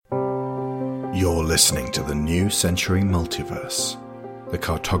You're listening to the New Century Multiverse, the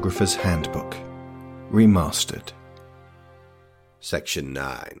Cartographer's Handbook, remastered. Section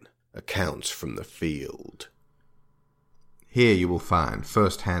 9. Accounts from the Field. Here you will find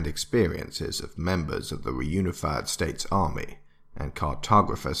first-hand experiences of members of the Reunified States Army and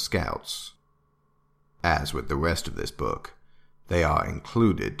Cartographer Scouts. As with the rest of this book, they are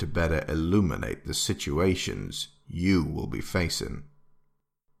included to better illuminate the situations you will be facing.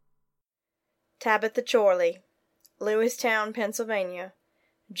 Tabitha Chorley, Lewistown, Pennsylvania,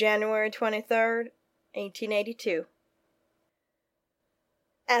 January 23rd, 1882.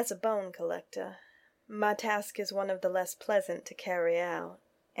 As a bone collector, my task is one of the less pleasant to carry out,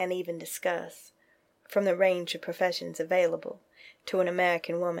 and even discuss, from the range of professions available to an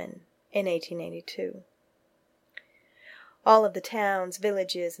American woman in 1882. All of the towns,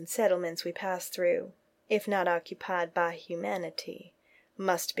 villages, and settlements we pass through, if not occupied by humanity,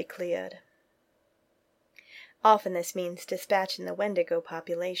 must be cleared. Often this means dispatching the Wendigo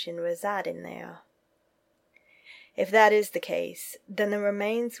population residing there. If that is the case, then the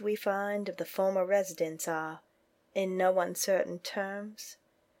remains we find of the former residents are, in no uncertain terms,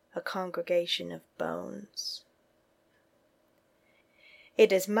 a congregation of bones.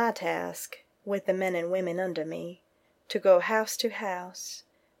 It is my task, with the men and women under me, to go house to house,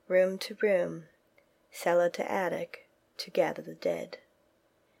 room to room, cellar to attic, to gather the dead.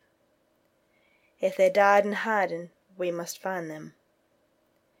 If they died in hiding, we must find them.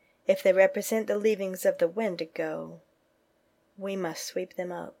 If they represent the leavings of the Wendigo, we must sweep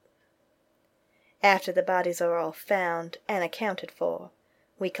them up. After the bodies are all found and accounted for,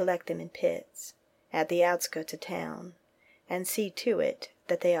 we collect them in pits, at the outskirts of town, and see to it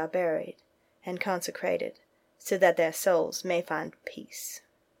that they are buried and consecrated, so that their souls may find peace.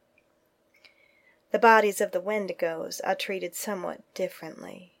 The bodies of the Wendigos are treated somewhat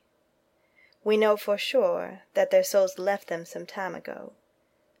differently. We know for sure that their souls left them some time ago,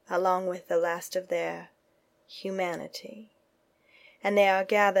 along with the last of their humanity, and they are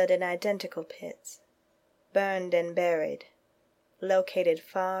gathered in identical pits, burned and buried, located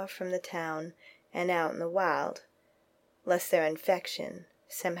far from the town and out in the wild, lest their infection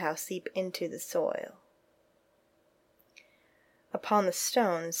somehow seep into the soil. Upon the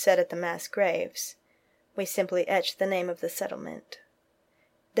stones set at the mass graves, we simply etch the name of the settlement.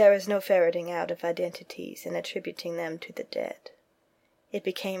 There is no ferreting out of identities and attributing them to the dead. It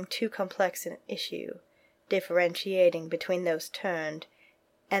became too complex an issue, differentiating between those turned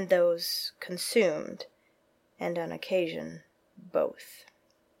and those consumed, and on occasion, both.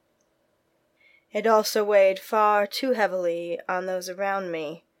 It also weighed far too heavily on those around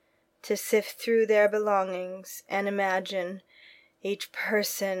me to sift through their belongings and imagine each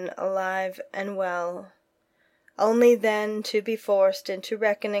person alive and well, only then to be forced into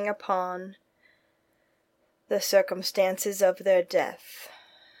reckoning upon the circumstances of their death.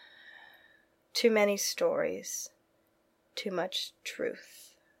 Too many stories, too much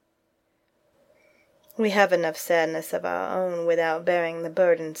truth. We have enough sadness of our own without bearing the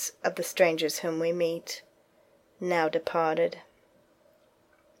burdens of the strangers whom we meet, now departed.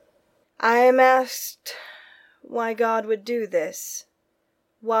 I am asked why God would do this.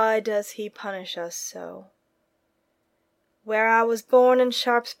 Why does he punish us so? Where I was born in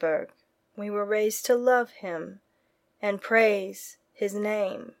Sharpsburg, we were raised to love him and praise his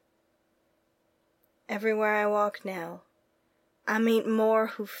name. Everywhere I walk now, I meet more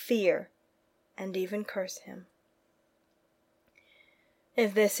who fear and even curse him.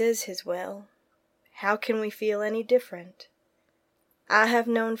 If this is his will, how can we feel any different? I have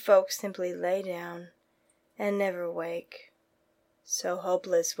known folks simply lay down and never wake, so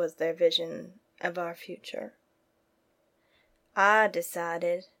hopeless was their vision of our future. I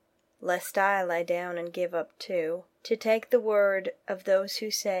decided, lest I lie down and give up too, to take the word of those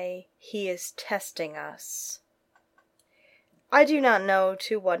who say he is testing us. I do not know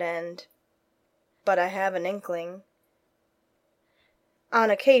to what end, but I have an inkling. On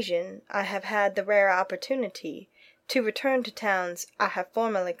occasion, I have had the rare opportunity to return to towns I have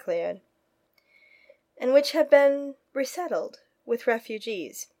formerly cleared, and which have been resettled with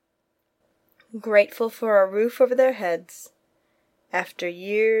refugees, grateful for a roof over their heads after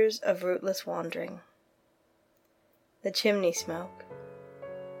years of rootless wandering. The chimney smoke,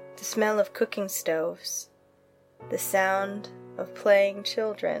 the smell of cooking stoves, the sound of playing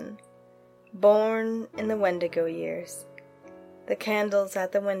children, born in the Wendigo years, the candles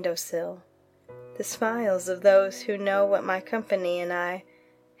at the windowsill, the smiles of those who know what my company and I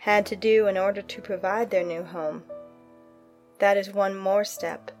had to do in order to provide their new home. That is one more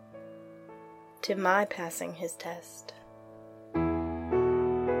step to my passing his test.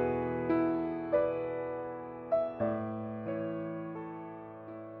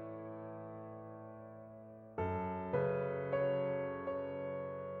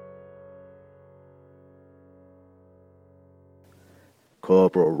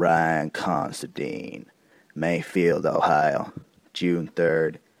 Corporal Ryan Considine, Mayfield, Ohio, June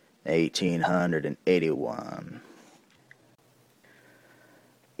 3rd, 1881.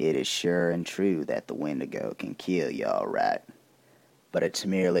 It is sure and true that the Wendigo can kill you all right, but it's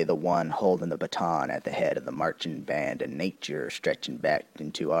merely the one holding the baton at the head of the marching band of nature stretching back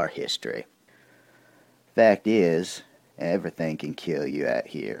into our history. Fact is, everything can kill you out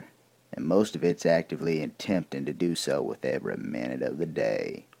here, and most of it's actively attempting to do so with every minute of the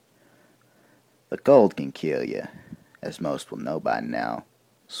day. The cold can kill you, as most will know by now,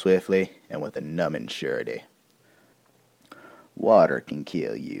 swiftly and with a numbing surety. Water can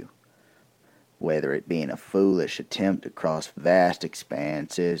kill you, whether it be in a foolish attempt to cross vast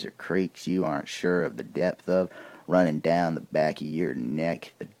expanses or creeks you aren't sure of the depth of, running down the back of your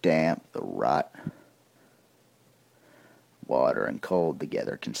neck, the damp, the rot. Water and cold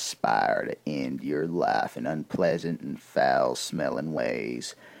together conspire to end your life in unpleasant and foul-smelling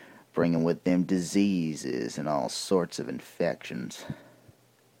ways, bringing with them diseases and all sorts of infections.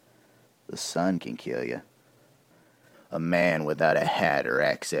 The sun can kill you. A man without a hat or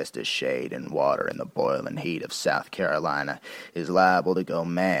access to shade and water in the boiling heat of South Carolina is liable to go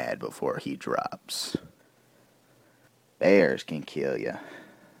mad before he drops. Bears can kill you.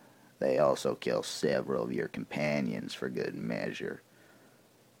 They also kill several of your companions for good measure.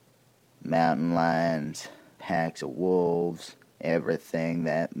 Mountain lions, packs of wolves, everything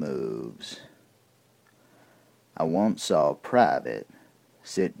that moves. I once saw a private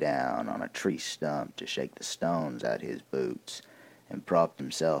sit down on a tree stump to shake the stones out his boots, and propped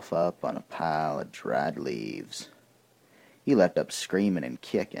himself up on a pile of dried leaves. He left up screaming and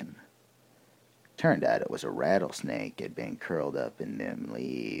kicking. Turned out it was a rattlesnake had been curled up in them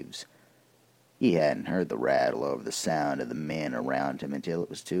leaves. He hadn't heard the rattle over the sound of the men around him until it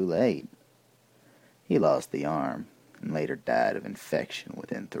was too late. He lost the arm, and later died of infection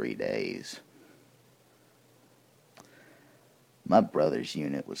within 3 days. My brother's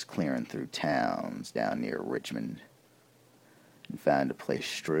unit was clearing through towns down near Richmond and found a place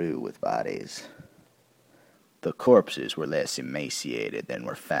strewn with bodies. The corpses were less emaciated than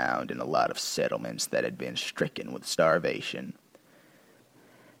were found in a lot of settlements that had been stricken with starvation.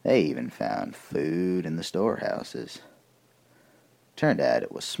 They even found food in the storehouses. Turned out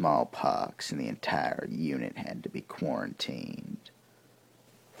it was smallpox, and the entire unit had to be quarantined.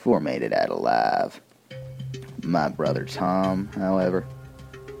 4 made it out alive. My brother Tom, however,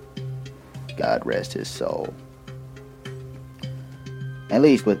 God rest his soul. At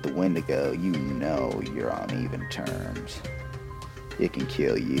least with the Wendigo, you know you're on even terms. It can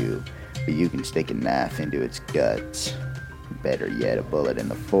kill you, but you can stick a knife into its guts. Better yet, a bullet in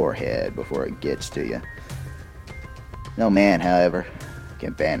the forehead before it gets to you. No man, however,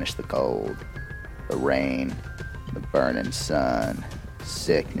 can banish the cold, the rain, the burning sun,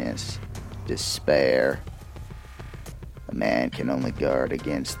 sickness, despair. A man can only guard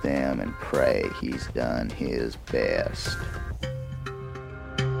against them and pray he's done his best.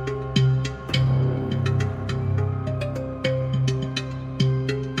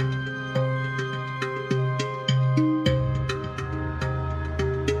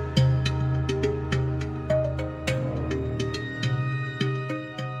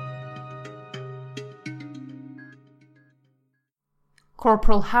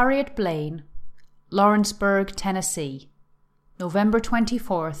 Corporal Harriet Blaine, Lawrenceburg, Tennessee, November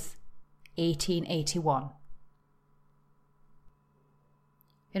 24th, 1881.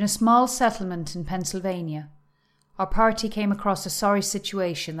 In a small settlement in Pennsylvania, our party came across a sorry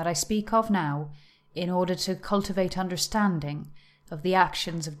situation that I speak of now in order to cultivate understanding of the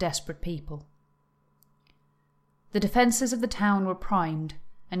actions of desperate people. The defences of the town were primed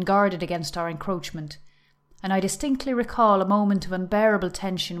and guarded against our encroachment, and I distinctly recall a moment of unbearable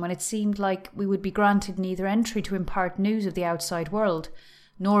tension when it seemed like we would be granted neither entry to impart news of the outside world,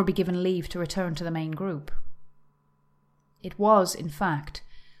 nor be given leave to return to the main group. It was, in fact,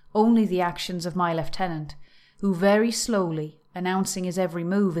 only the actions of my lieutenant, who very slowly, announcing his every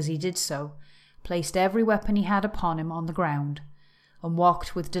move as he did so, placed every weapon he had upon him on the ground, and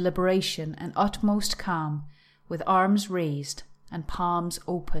walked with deliberation and utmost calm, with arms raised and palms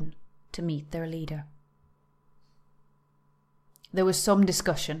open, to meet their leader. There was some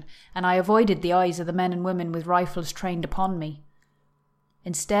discussion, and I avoided the eyes of the men and women with rifles trained upon me.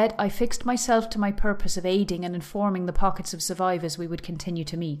 Instead, I fixed myself to my purpose of aiding and informing the pockets of survivors we would continue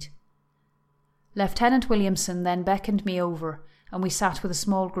to meet. Lieutenant Williamson then beckoned me over, and we sat with a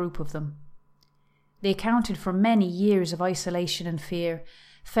small group of them. They accounted for many years of isolation and fear,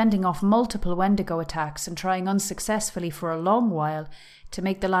 fending off multiple Wendigo attacks and trying unsuccessfully for a long while to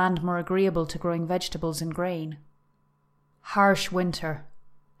make the land more agreeable to growing vegetables and grain. Harsh winter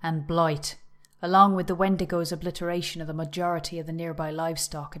and blight, along with the Wendigo's obliteration of the majority of the nearby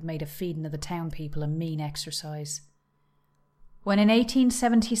livestock, had made a feeding of the town people a mean exercise. When in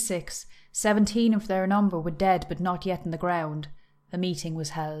 1876 17 of their number were dead but not yet in the ground, a meeting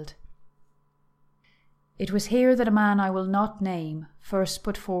was held. It was here that a man I will not name first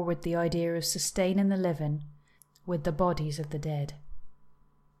put forward the idea of sustaining the living with the bodies of the dead.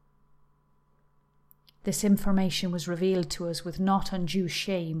 This information was revealed to us with not undue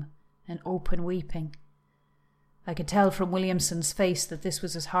shame and open weeping. I could tell from Williamson's face that this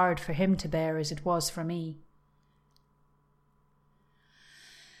was as hard for him to bear as it was for me.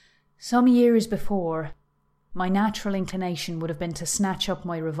 Some years before, my natural inclination would have been to snatch up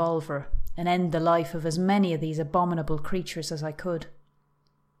my revolver and end the life of as many of these abominable creatures as I could.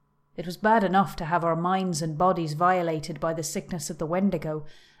 It was bad enough to have our minds and bodies violated by the sickness of the Wendigo,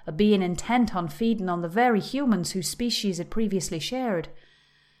 a being intent on feeding on the very humans whose species it previously shared.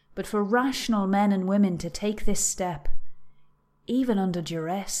 But for rational men and women to take this step, even under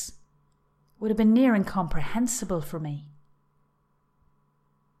duress, would have been near incomprehensible for me.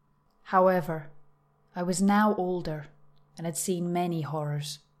 However, I was now older and had seen many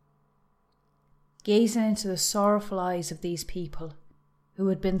horrors. Gazing into the sorrowful eyes of these people, who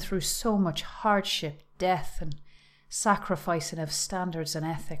had been through so much hardship, death, and sacrificing of standards and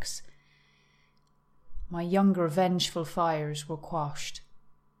ethics, my younger vengeful fires were quashed.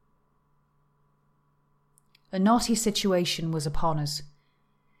 A knotty situation was upon us.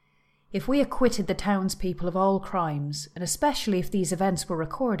 If we acquitted the townspeople of all crimes, and especially if these events were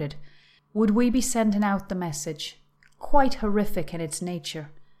recorded, would we be sending out the message, quite horrific in its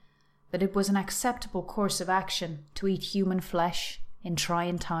nature, that it was an acceptable course of action to eat human flesh in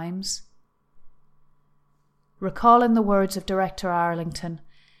trying times? Recalling the words of Director Arlington,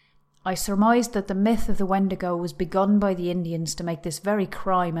 I surmised that the myth of the Wendigo was begun by the Indians to make this very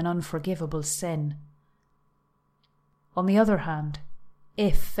crime an unforgivable sin. On the other hand,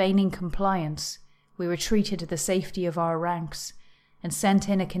 if, feigning compliance, we retreated to the safety of our ranks and sent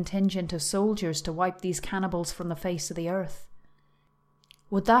in a contingent of soldiers to wipe these cannibals from the face of the earth,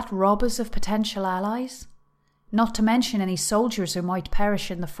 would that rob us of potential allies? Not to mention any soldiers who might perish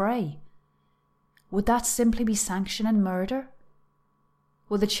in the fray. Would that simply be sanctioning murder?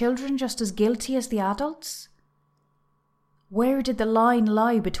 Were the children just as guilty as the adults? Where did the line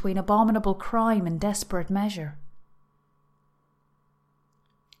lie between abominable crime and desperate measure?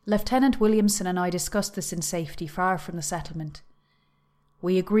 Lieutenant Williamson and I discussed this in safety far from the settlement.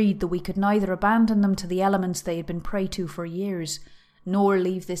 We agreed that we could neither abandon them to the elements they had been prey to for years, nor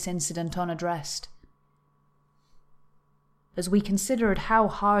leave this incident unaddressed. As we considered how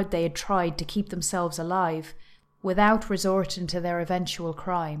hard they had tried to keep themselves alive without resorting to their eventual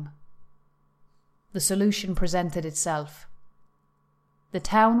crime, the solution presented itself. The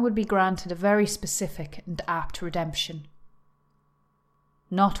town would be granted a very specific and apt redemption.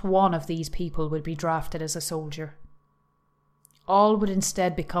 Not one of these people would be drafted as a soldier. All would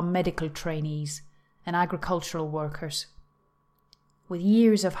instead become medical trainees and agricultural workers. With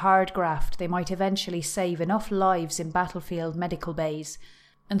years of hard graft, they might eventually save enough lives in battlefield medical bays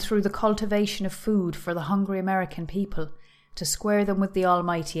and through the cultivation of food for the hungry American people to square them with the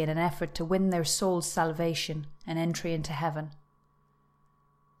Almighty in an effort to win their soul's salvation and entry into heaven.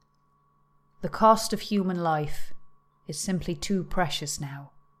 The cost of human life is simply too precious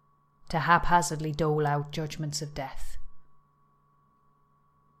now to haphazardly dole out judgments of death.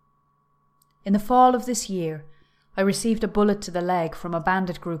 In the fall of this year, I received a bullet to the leg from a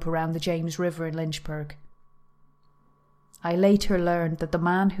bandit group around the James River in Lynchburg. I later learned that the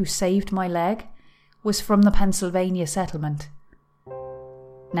man who saved my leg was from the Pennsylvania settlement.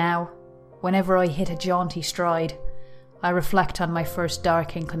 Now, whenever I hit a jaunty stride, I reflect on my first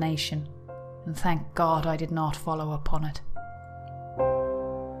dark inclination, and thank God I did not follow upon it.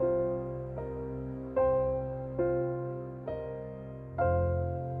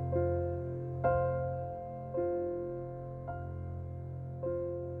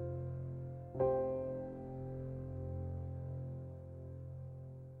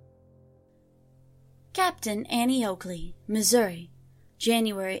 Captain Annie Oakley, Missouri,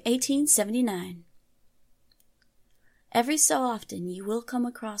 January 1879. Every so often you will come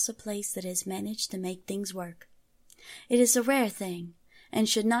across a place that has managed to make things work. It is a rare thing, and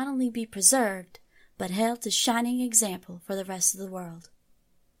should not only be preserved, but held as shining example for the rest of the world.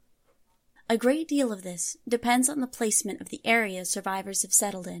 A great deal of this depends on the placement of the area survivors have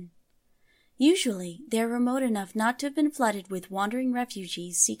settled in. Usually, they are remote enough not to have been flooded with wandering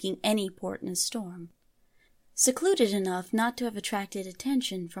refugees seeking any port in a storm. Secluded enough not to have attracted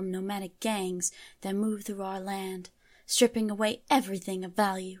attention from nomadic gangs that move through our land, stripping away everything of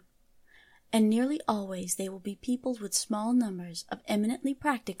value. And nearly always they will be peopled with small numbers of eminently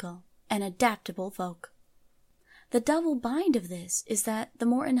practical and adaptable folk. The double bind of this is that the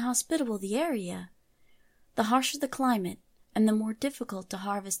more inhospitable the area, the harsher the climate, and the more difficult to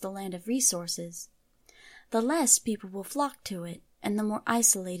harvest the land of resources, the less people will flock to it, and the more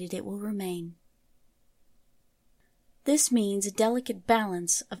isolated it will remain. This means a delicate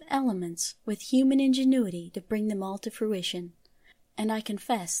balance of elements with human ingenuity to bring them all to fruition, and I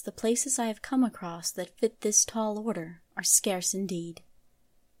confess the places I have come across that fit this tall order are scarce indeed.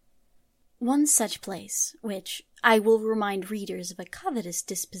 One such place, which, I will remind readers of a covetous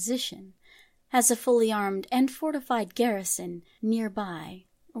disposition, has a fully armed and fortified garrison nearby,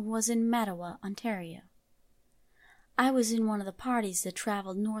 was in Mattawa, Ontario. I was in one of the parties that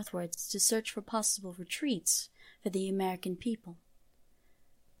traveled northwards to search for possible retreats for the American people.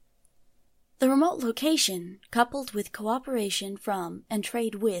 The remote location, coupled with cooperation from and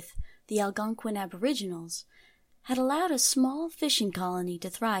trade with the Algonquin Aboriginals, had allowed a small fishing colony to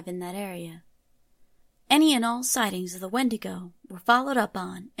thrive in that area. Any and all sightings of the Wendigo were followed up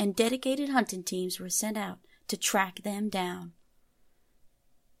on, and dedicated hunting teams were sent out to track them down.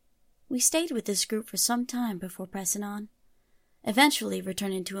 We stayed with this group for some time before pressing on, eventually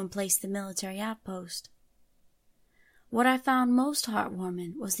returning to emplace the military outpost. What I found most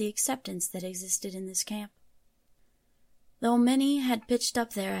heartwarming was the acceptance that existed in this camp. Though many had pitched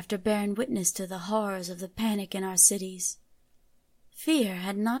up there after bearing witness to the horrors of the panic in our cities, fear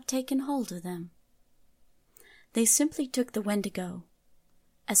had not taken hold of them. They simply took the Wendigo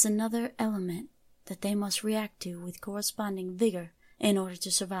as another element that they must react to with corresponding vigor in order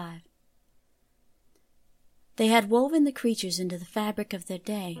to survive. They had woven the creatures into the fabric of their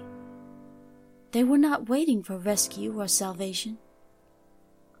day. They were not waiting for rescue or salvation.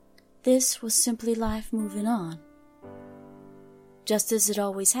 This was simply life moving on, just as it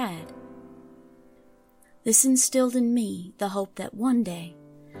always had. This instilled in me the hope that one day,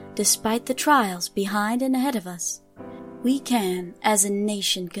 despite the trials behind and ahead of us, we can, as a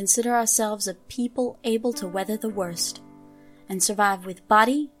nation, consider ourselves a people able to weather the worst and survive with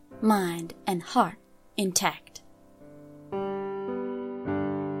body, mind, and heart intact.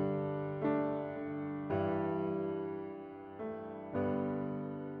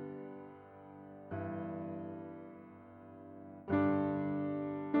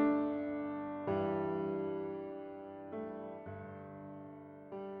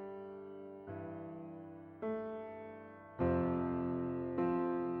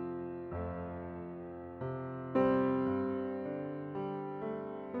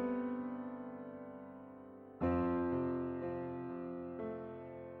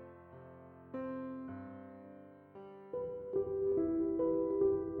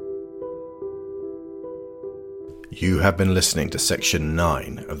 You have been listening to Section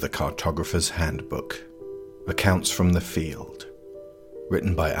 9 of the Cartographer's Handbook, Accounts from the Field,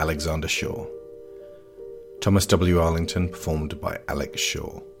 written by Alexander Shaw. Thomas W. Arlington, performed by Alex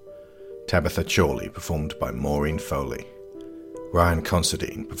Shaw. Tabitha Chorley, performed by Maureen Foley. Ryan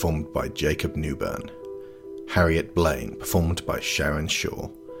Considine, performed by Jacob Newburn. Harriet Blaine, performed by Sharon Shaw.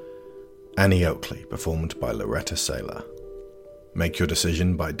 Annie Oakley, performed by Loretta Saylor. Make Your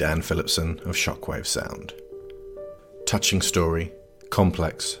Decision by Dan Phillipson of Shockwave Sound. Touching Story,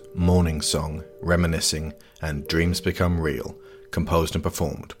 Complex, Morning Song, Reminiscing, and Dreams Become Real, composed and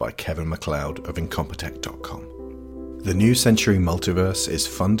performed by Kevin MacLeod of Incompetech.com. The New Century Multiverse is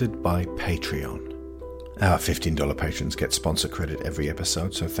funded by Patreon. Our $15 patrons get sponsor credit every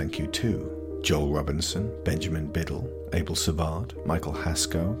episode, so thank you to Joel Robinson, Benjamin Biddle, Abel Savard, Michael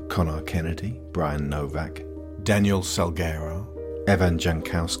Haskell, Connor Kennedy, Brian Novak, Daniel Salguero, Evan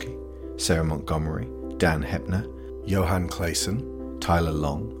Jankowski, Sarah Montgomery, Dan Hepner, Johan Clayson, Tyler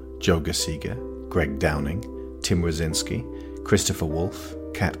Long, Joe Gasiga, Greg Downing, Tim Rosinski, Christopher Wolfe,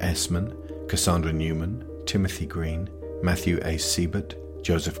 Kat Essman, Cassandra Newman, Timothy Green, Matthew A. Siebert,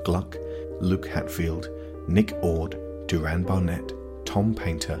 Joseph Gluck, Luke Hatfield, Nick Ord, Duran Barnett, Tom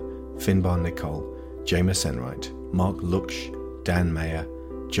Painter, Finbar Nicole, Jameis Enright, Mark Luksch, Dan Mayer,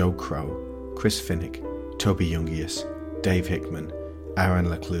 Joe Crow, Chris Finnick, Toby Jungius, Dave Hickman, Aaron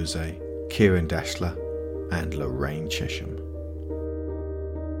Lecluse, Kieran Dashler, and Lorraine Chesham.